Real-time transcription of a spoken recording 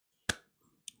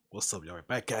What's up, y'all?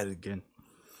 Back at it again.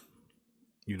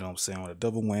 You know what I'm saying? With a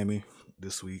double whammy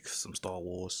this week. Some Star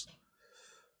Wars.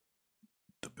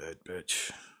 The Bad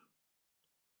Batch.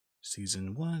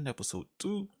 Season 1, Episode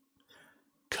 2.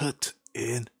 Cut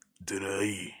in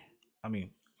today. I mean,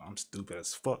 I'm stupid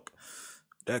as fuck.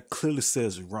 That clearly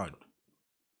says run.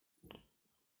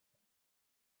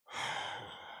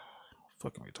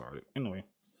 Fucking retarded. Anyway.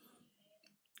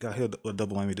 Got here a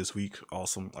double whammy this week.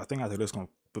 Awesome. I think after this gonna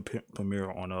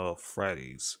premiere on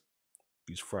Fridays.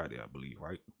 Each Friday, I believe,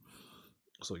 right?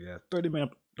 So yeah, 30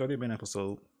 minute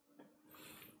episode.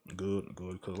 Good.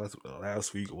 Because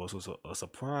last week was a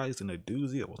surprise and a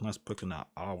doozy. It was nice picking an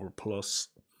hour plus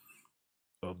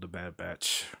of the Bad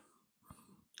Batch.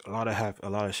 A lot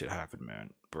of shit happened, man,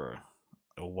 bro.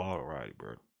 A wild ride,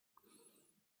 bro.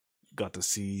 Got to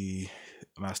see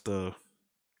Master.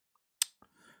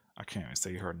 I can't even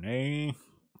say her name.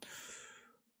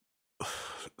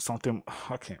 Something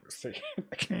I can't even say.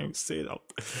 I can't even say it out.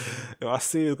 If I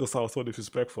say it because I was so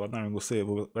disrespectful, I'm not even gonna say it.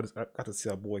 But I got to see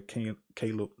our boy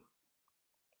Caleb,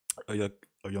 a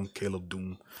young Caleb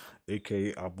Doom,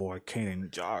 aka our boy Kanan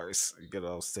Jarrus. You get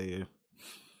what I'm saying?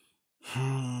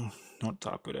 On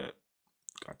top of that,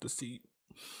 got to see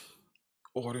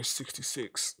Order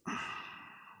 66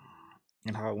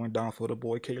 and how it went down for the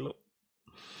boy Caleb.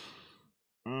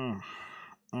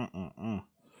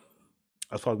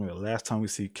 That's probably the last time we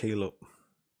see Caleb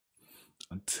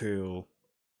until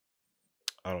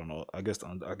I don't know. I guess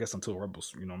until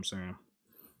Rebels. You know what I'm saying?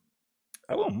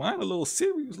 I wouldn't mind a little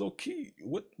series, low key.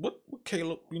 What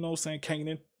Caleb? You know what I'm saying?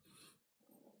 Kanan.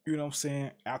 You know what I'm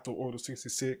saying? After Order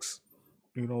 66,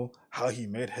 you know how he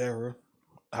met Hera,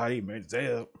 how he met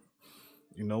Zeb.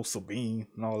 You know, Sabine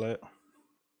and all that.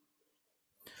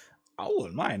 I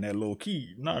wouldn't mind that low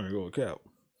key. Not even gonna cap.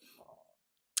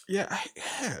 Yeah.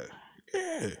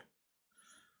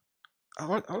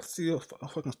 I'll see a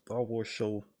fucking Star Wars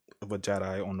show of a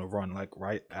Jedi on the run, like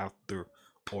right after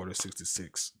Order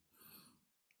 66.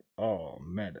 Oh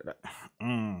man,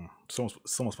 so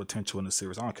much potential in the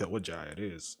series. I don't care what Jedi it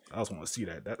is. I just want to see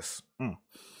that.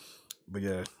 But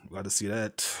yeah, glad to see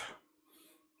that.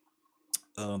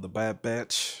 The Bad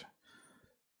Batch.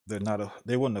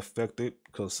 They weren't affected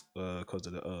because of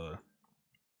the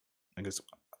I guess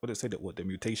what they say that the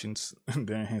mutations,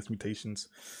 the enhanced mutations.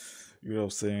 You know what I'm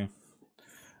saying?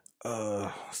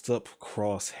 Stop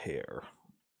Crosshair.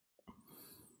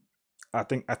 I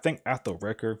think after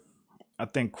Wrecker, I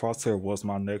think Crosshair was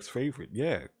my next favorite.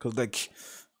 Yeah, cause like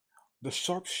the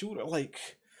sharpshooter,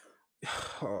 like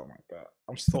oh my god,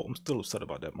 I'm still upset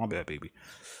about that. My bad, baby.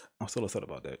 I'm still upset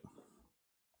about that.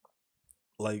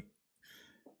 Like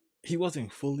he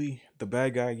wasn't fully the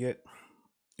bad guy yet.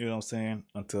 You know what I'm saying?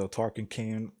 Until Tarkin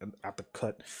came at the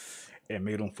cut and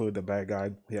made him fully the bad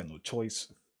guy. He had no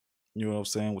choice. You know what I'm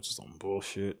saying? Which is some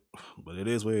bullshit. But it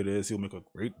is what it is. He'll make a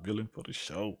great villain for the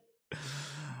show.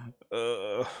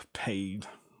 Paid.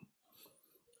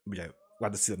 But yeah,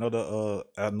 got to see another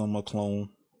abnormal clone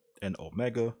and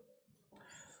Omega.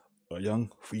 A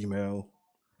young female,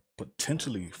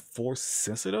 potentially force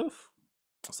sensitive.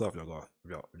 Sorry if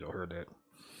y'all heard that.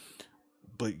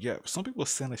 But yeah, some people are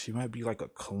saying that she might be like a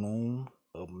clone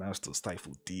of Master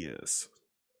Stifle Diaz.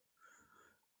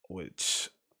 Which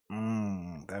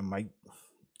that's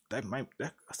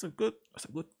a good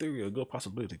theory, a good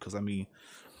possibility. Because I mean,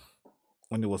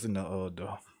 when it was in the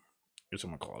what's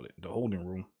I'm gonna call it, the holding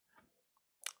room,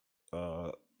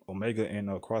 Omega and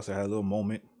Crosshair had a little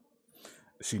moment.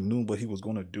 She knew what he was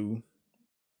gonna do.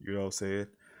 You know what I'm saying?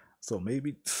 So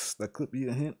maybe that could be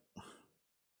a hint.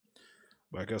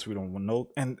 But I guess we don't know.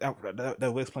 And that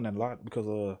will explain a lot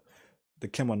because the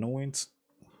Kaminoans,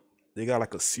 they got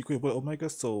like a secret with Omega,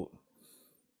 so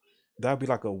that'd be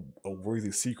like a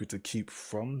worthy secret to keep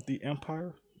from the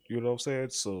Empire. You know what I'm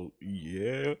saying? So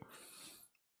yeah,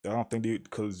 I don't think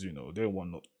because you know they don't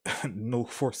want no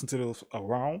force sensitive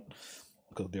around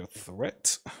because they're a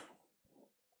threat.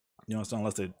 You know what I'm saying?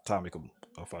 Unless they try to make them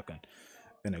a fucking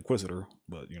an Inquisitor,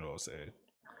 but you know what I'm saying.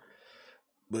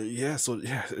 But yeah, so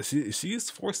yeah, she is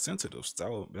force sensitive.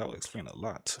 So that will explain a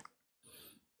lot.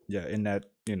 Yeah, in that,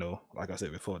 you know, like I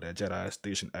said before, that Jedi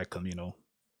station at Camino,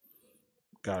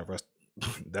 God rest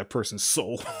that person's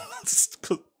soul.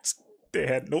 They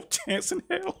had no chance in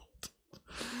hell.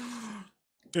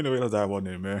 Anyway, let's dive on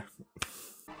in, man.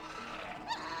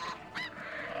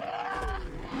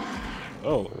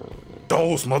 Oh,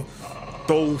 those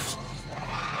motherfuckers,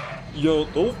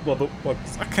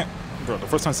 I can't, bro. The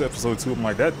first time I saw episode 2, I'm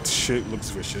like, that shit looks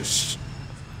vicious.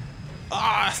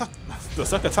 It's the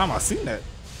second time I've seen that.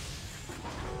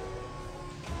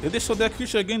 Did they show that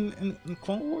creature again in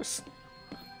Clone Wars?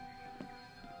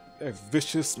 That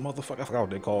vicious motherfucker. I forgot what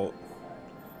they called.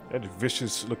 That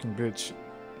vicious looking bitch.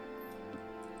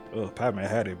 Padme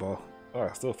had it, bro. Oh,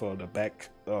 I still felt the back.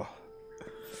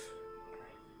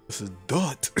 This is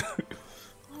dirt.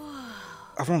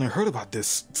 I've only heard about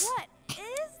this. What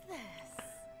is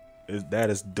this?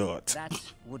 That is dirt. That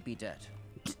would be dirt.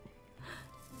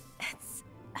 It's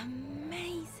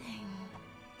amazing.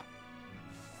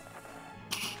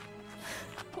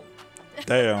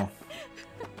 Damn.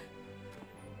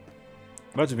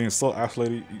 Imagine being so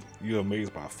athletic, you're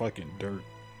amazed by fucking dirt.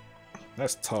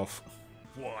 That's tough.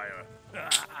 Wire.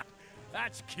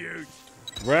 That's cute.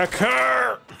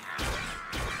 Wrecker!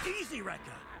 Easy, Wrecker.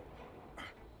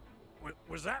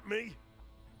 Was that me?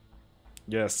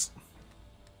 Yes.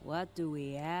 What do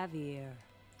we have here?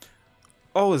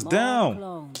 Oh, it's More down.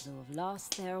 clones who have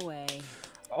lost their way.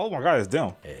 Oh my god, it's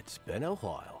down. It's been a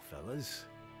while, fellas.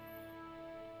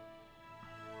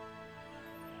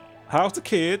 How's the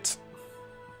kids?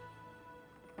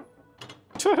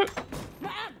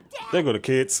 There go the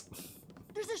kids.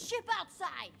 There's a ship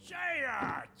outside.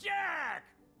 Jaya! Jack!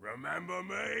 Remember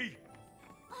me?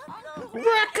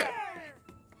 Wrecker!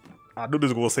 I knew this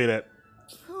was gonna say that.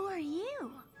 Who are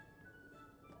you?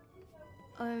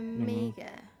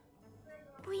 Omega.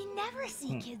 We never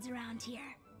see kids around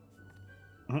here.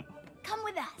 Come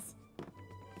with us.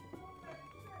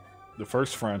 The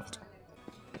first friend.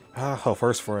 Her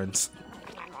first friends.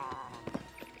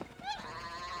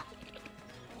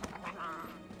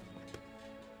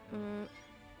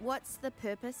 What's the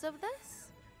purpose of this?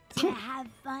 To have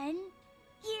fun.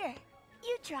 Here,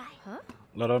 you try. Huh?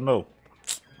 Let her know.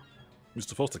 You're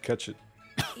supposed to catch it.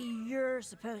 You're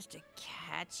supposed to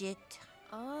catch it.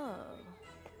 Oh.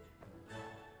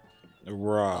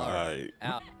 Right.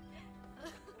 Out.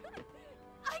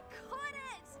 I caught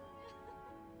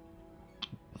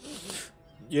it!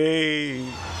 Yay!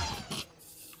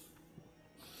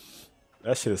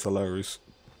 That shit is hilarious.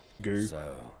 Goo.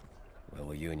 So, where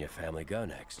will you and your family go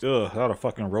next? Ugh, not a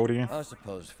fucking Rhodian. I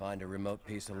suppose find a remote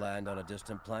piece of land on a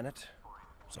distant planet.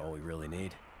 That's all we really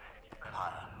need.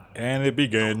 And it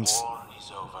begins. The war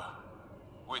is over.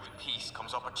 With peace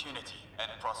comes opportunity and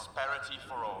prosperity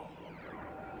for all.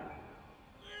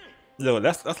 Yo,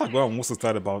 that's like what I'm most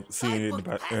excited about seeing it in the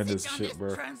back end of this shit,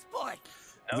 bro.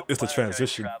 It's the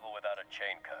transition.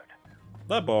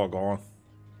 That ball gone.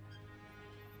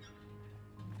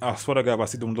 I swear to God, if I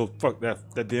see them little fuck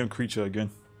that damn creature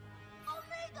again.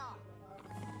 Omega!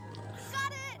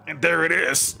 Got it! And there it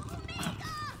is. Omega!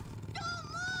 Don't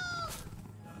move!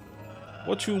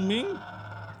 What you mean?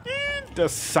 The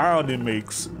sound it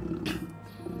makes.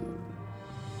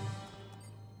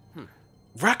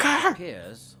 Wrecker!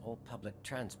 Appears all public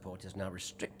transport is now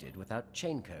restricted without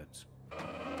chain codes.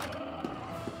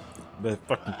 That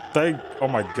fucking thing. Oh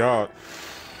my god.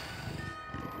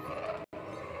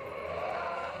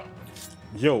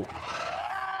 Yo.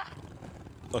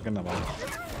 Fucking about.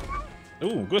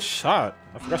 Ooh, good shot.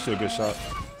 I forgot she had a good shot.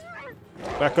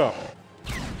 Back up.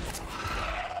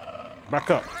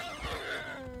 Back up.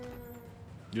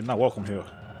 You're not welcome here.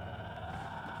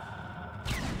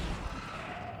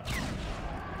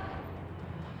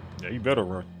 Yeah, you better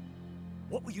run.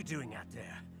 What were you doing out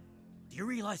there? Do you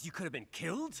realize you could have been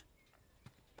killed?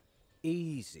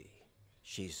 Easy.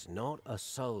 She's not a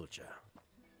soldier.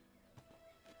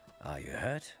 Are you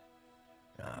hurt?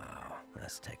 Oh,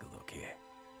 let's take a look here.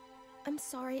 I'm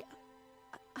sorry.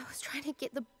 I was trying to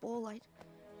get the ball. I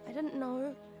didn't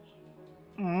know.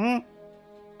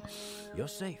 You're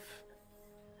safe.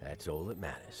 That's all that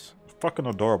matters. Fucking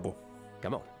adorable.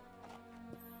 Come on.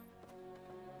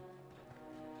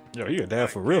 Yo, you a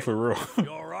dad for real, for real. You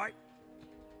alright?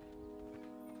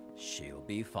 She'll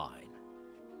be fine.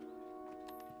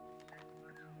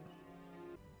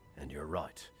 And you're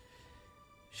right.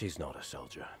 She's not a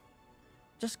soldier.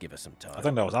 Just give her some time. I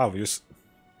think that was obvious.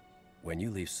 When you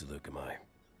leave ZukoSama,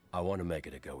 I want to make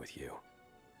it a go with you.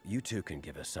 You two can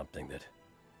give us something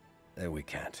that we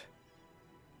can't.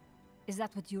 Is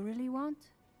that what you really want?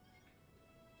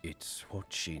 It's what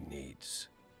she needs.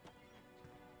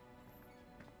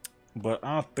 But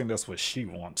I don't think that's what she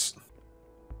wants.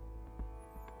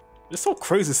 It's so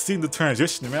crazy seeing the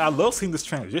transition, man. I love seeing this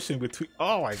transition between.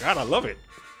 Oh my god, I love it.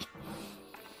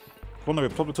 From the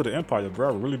Republic to the Empire, bro.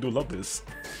 I really do love this.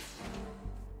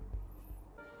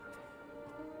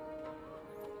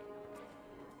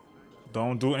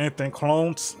 Don't do anything,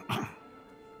 clones.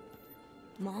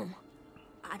 Mom,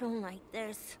 I don't like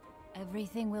this.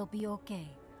 Everything will be okay.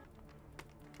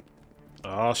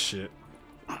 Oh shit.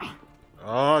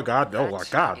 Oh god, oh my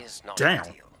god. Damn.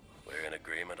 We're in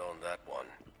agreement on that one.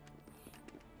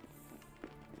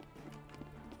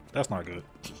 That's not good.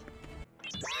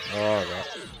 Oh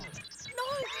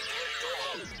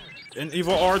And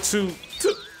Evil R2.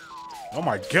 Oh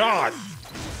my god.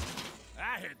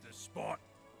 I hit the spot.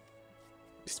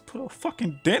 Just put a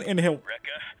fucking dent in him.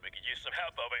 Wrecker, we could use some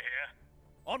help over here.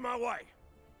 On my way.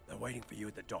 They're waiting for you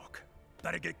at the dock.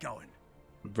 Better get going.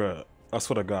 Bruh, I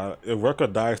swear to God, if Wrecker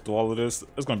dies through all of this,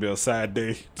 it's gonna be a sad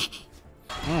day.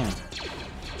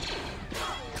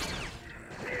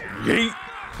 Yeet.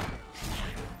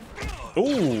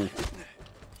 Ooh.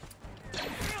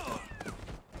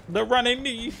 The running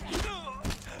knee.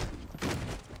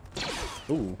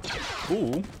 Ooh.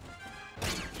 Ooh.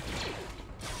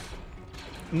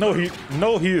 No,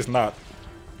 he is not.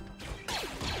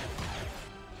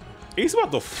 He's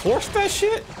about to force that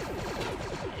shit?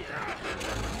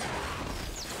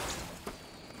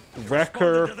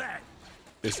 Wrecker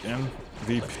is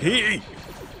MVP.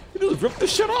 He just ripped the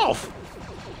shit off.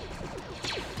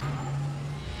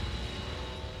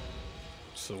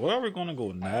 So where are we gonna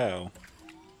go now?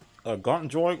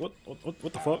 Gaunt Droid?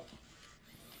 What the fuck?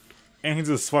 And he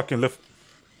just fucking lift.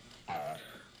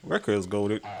 Wrecker is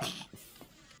goated.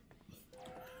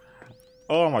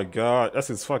 Oh my god, that's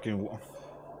his fucking.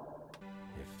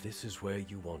 If this is where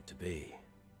you want to be,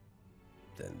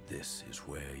 then this is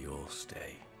where you'll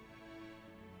stay.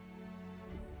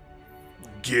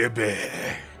 Gibby.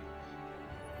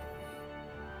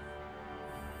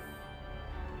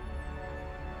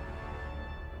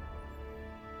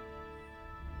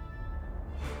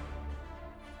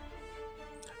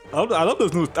 I love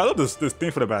this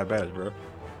thing for the Bad Batch, bro.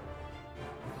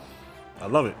 I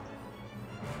love it.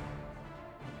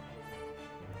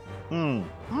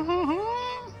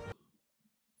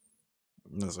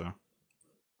 Yes, sir.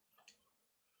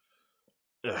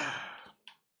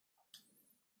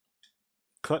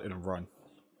 Cut and run.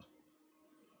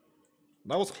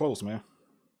 That was close, man.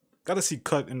 Got to see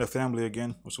Cut in the family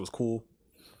again, which was cool.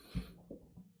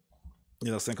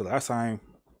 You know, because last time,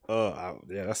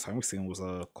 last time we seen was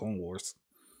Clone Wars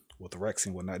with the Rex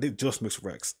and whatnot. They just mixed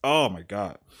Rex. Oh my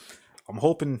god. I'm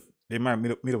hoping they might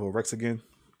meet up with Rex again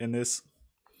in this.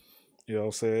 You know what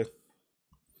I'm saying?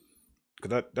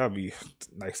 Cause that'd be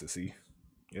nice to see.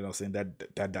 You know what I'm saying?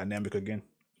 That dynamic again.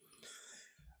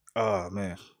 Oh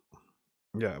man.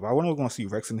 Yeah, but I wonder if we're gonna see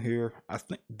Rex in here. I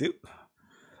think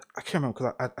I can't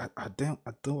remember because I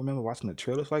don't remember watching the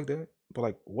trailers like that. But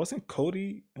like, wasn't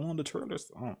Cody in one of the trailers?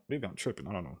 Maybe I'm tripping.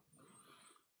 I don't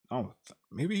know.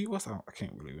 Maybe he was. I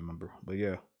can't really remember. But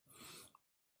yeah.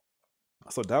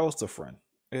 So that was the friend.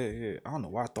 Yeah. I don't know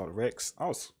why I thought Rex.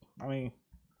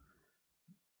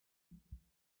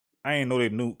 I ain't know they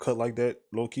knew Cut like that,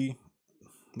 low key.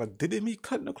 Like, did they meet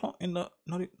Cut in the clone? No,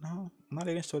 they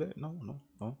didn't show that. No,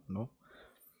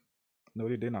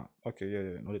 they did not. Okay,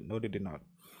 yeah. No, they did not.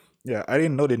 Yeah, I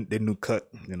didn't know they knew Cut.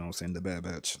 You know what I'm saying? The Bad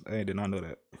Batch. I did not know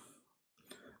that.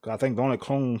 Cause I think the only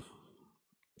clone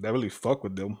that really fucked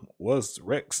with them was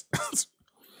Rex.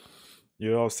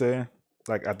 You know what I'm saying?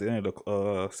 Like at the end of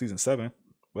the season 7.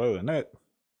 But other than that,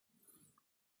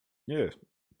 yeah.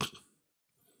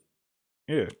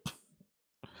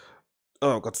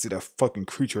 Oh, I got to see that fucking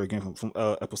creature again from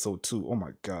episode 2. Oh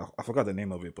my god, I forgot the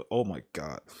name of it, but oh my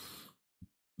god,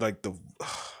 like the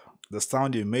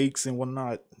sound it makes and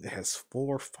whatnot. It has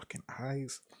 4 fucking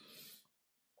eyes.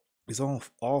 It's on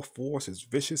all 4s. It's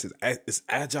vicious. It's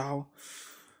agile.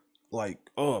 Like,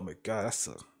 oh my god,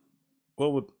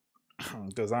 what would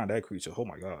design that creature? Oh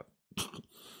my god,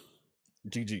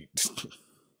 GG.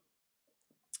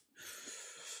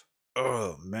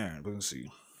 Oh man, let's see.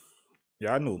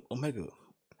 Yeah, I knew Omega.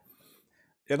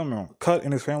 Yeah, don't remember. Cut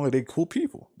and his family, they cool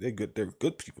people. They're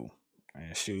good people.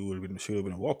 And she would have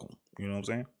been welcome. You know what I'm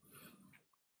saying?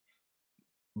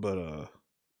 But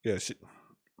yeah, she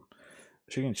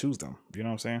didn't choose them. You know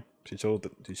what I'm saying? She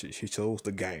chose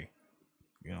the gang.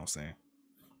 You know what I'm saying?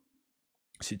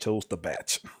 She chose the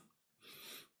batch.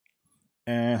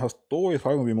 And her story is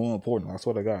probably gonna be more important. I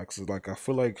swear to God, because like I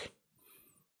feel like,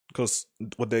 because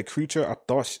with that creature, I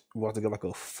thought she was to get like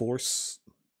a Force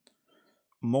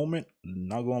moment.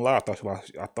 Not gonna lie, I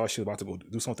thought she was about to go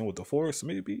do something with the Force,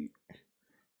 maybe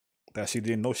that she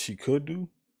didn't know she could do.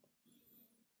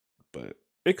 But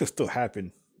it could still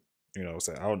happen. You know what I'm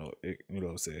saying? I don't know. You know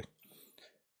what I'm saying?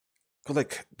 Cause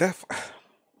like that,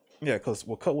 yeah. Cause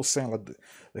what Cut was saying, like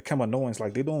the Kaminoans,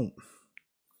 like they don't,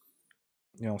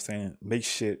 you know what I'm saying, make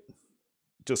shit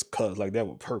just cause like that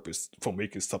with purpose for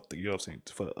making something. You know what I'm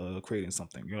saying? For creating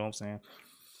something. You know what I'm saying?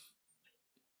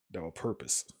 That with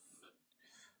purpose.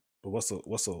 But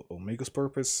what's Omega's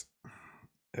purpose?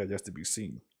 That has to be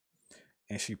seen.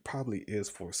 And she probably is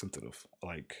Force sensitive.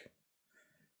 Like,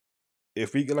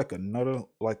 if we get like another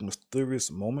like mysterious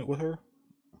moment with her,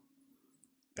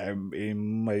 it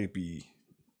might be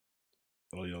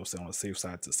Or, you know what I'm saying, on the safe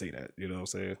side to say that, you know what I'm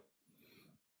saying?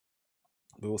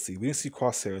 But we'll see. We didn't see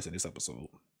Crosshairs in this episode.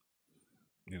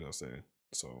 You know what I'm saying?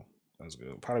 So that's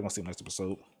good. Probably gonna see him next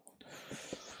episode.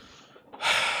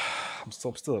 I'm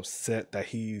still upset that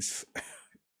he's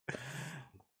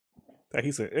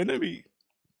an enemy.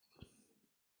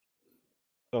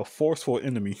 A forceful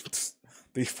enemy.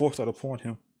 They forced that upon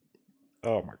him.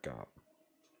 Oh my god.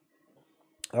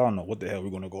 I don't know what the hell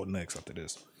we're gonna go next after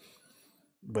this.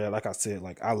 But like I said,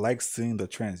 like I like seeing the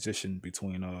transition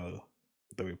between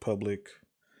the Republic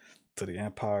to the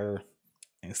Empire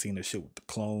and seeing the shit with the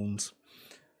clones.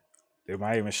 They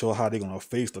might even show how they're gonna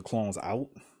face the clones out.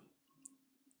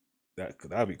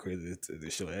 That'd be crazy if they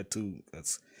show that too.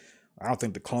 That's I don't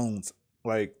think the clones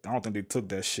I don't think they took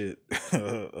that shit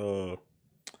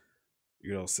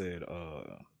said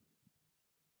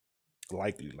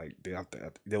likely, like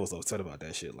they was upset about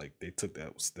that shit. Like they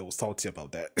was salty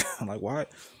about that. I'm like, why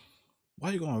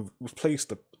are you gonna replace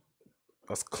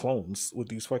us clones with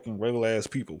these fucking regular ass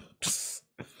people?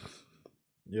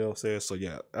 You know what I'm saying? So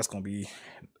yeah, that's gonna be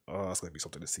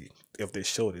something to see if they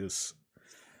show this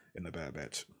in the Bad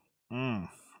Batch.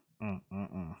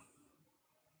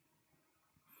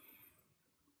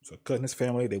 So Cut and his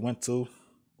family, they went to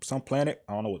some planet.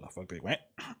 I don't know what the fuck they went.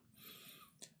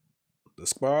 The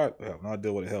squad, I have no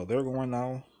idea what the hell they're going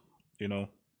now. You know,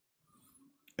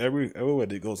 everywhere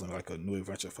they goes in like a new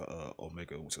adventure for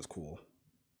Omega, which is cool.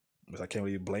 But I can't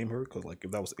really blame her because like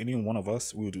if that was any one of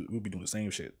us, we'd be doing the same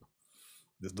shit.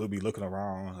 Just be looking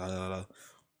around.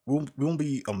 We won't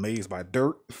be amazed by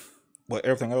dirt, but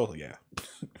everything else, yeah.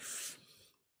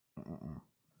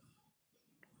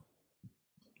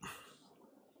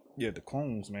 Yeah, the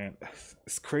clones, man.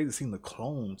 It's crazy seeing the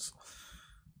clones.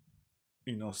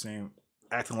 You know what I'm saying?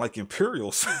 Acting like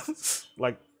Imperials.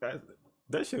 Like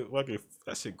that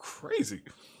shit crazy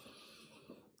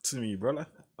to me, brother.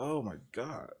 Oh my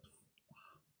god.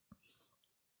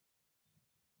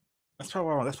 That's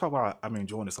probably why I'm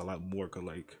enjoying this a lot more, cause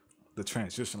like the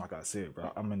transition, like I said,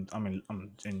 bro. I'm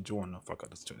enjoying the fuck out of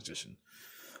this transition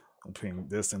between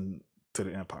this and to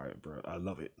the Empire, bro. I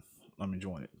love it. I'm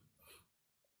enjoying it.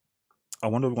 I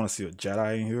wonder if we're gonna see a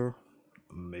Jedi in here.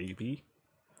 Maybe.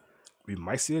 We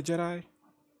might see a Jedi.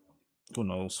 Who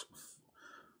knows?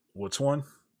 Which one?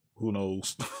 Who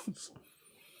knows?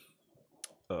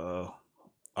 I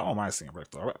don't mind seeing Rex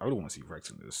though. I really want to see Rex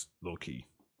in this, low key.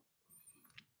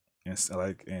 And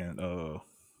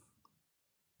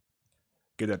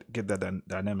get that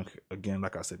dynamic again,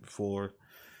 like I said before,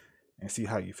 and see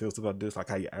how he feels about this, like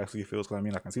how he actually feels. Cause I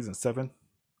mean, like in season 7,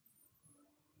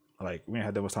 like we ain't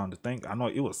had that much time to think. I know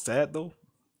it was sad though,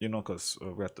 you know, cause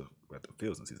we're at the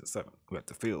fields in season 7. We're at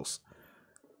the fields,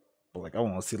 but like I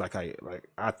want to see like how like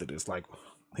after this, like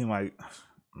he might.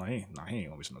 He ain't gonna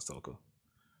mention Ahsoka.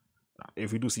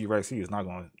 If we do see Rex, he is not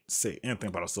gonna say anything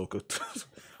about Ahsoka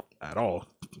at all.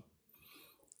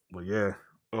 But yeah,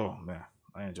 oh man,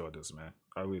 I enjoyed this, man.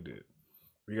 I really did.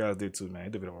 You guys did too, man.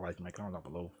 Hit a bit of a like, man. Comment down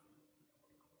below.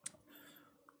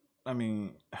 I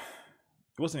mean,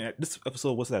 this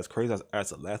episode wasn't as crazy as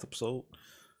the last episode,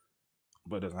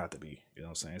 but it doesn't have to be. You know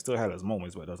what I'm saying? It still had its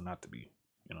moments, but it doesn't have to be.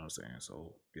 You know what I'm saying?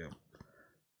 So yeah,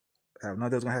 I have no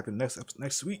idea what's gonna happen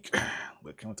next week,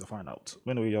 but can't wait to find out.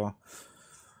 But anyway, y'all,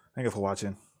 thank you for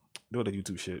watching. Do the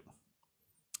YouTube shit,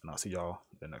 and I'll see y'all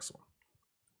in the next one.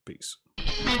 Peace.